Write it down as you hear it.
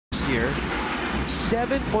year.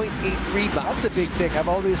 7.8 rebounds. That's a big thing. I've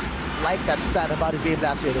always liked that stat about his game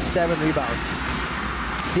last year, the 7 rebounds.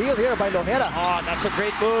 Steal here by Lojera. Oh, that's a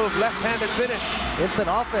great move. Left-handed finish. It's an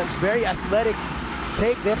offense, very athletic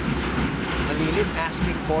take there. Malilin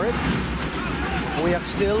asking for it. Uyak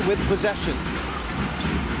still with possession.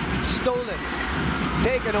 Stolen.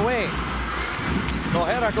 Taken away.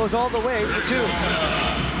 Lojera goes all the way for 2.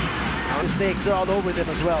 Mistakes are all over them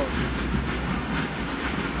as well.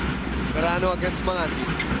 Verano against Mangandi.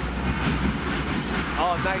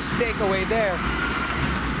 Oh, nice takeaway there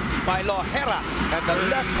by Lojera. And the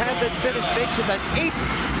left-handed finish makes it an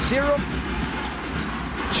 8-0.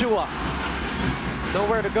 Chua.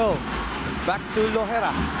 Nowhere to go. Back to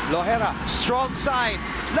Lojera. Lojera, strong side.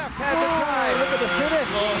 Left-handed drive. Look at the finish.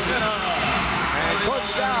 And Coach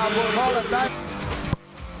Dab will call it back.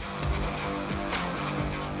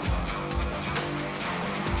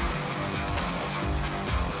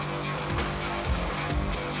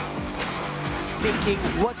 Thinking,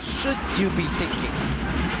 what should you be thinking?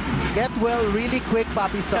 Get well really quick,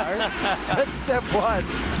 Papi Sar. That's step 1.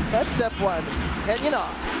 That's step 1. And you know,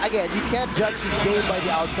 again, you can't judge this game by the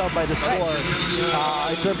outcome, by the score,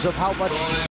 in terms of how much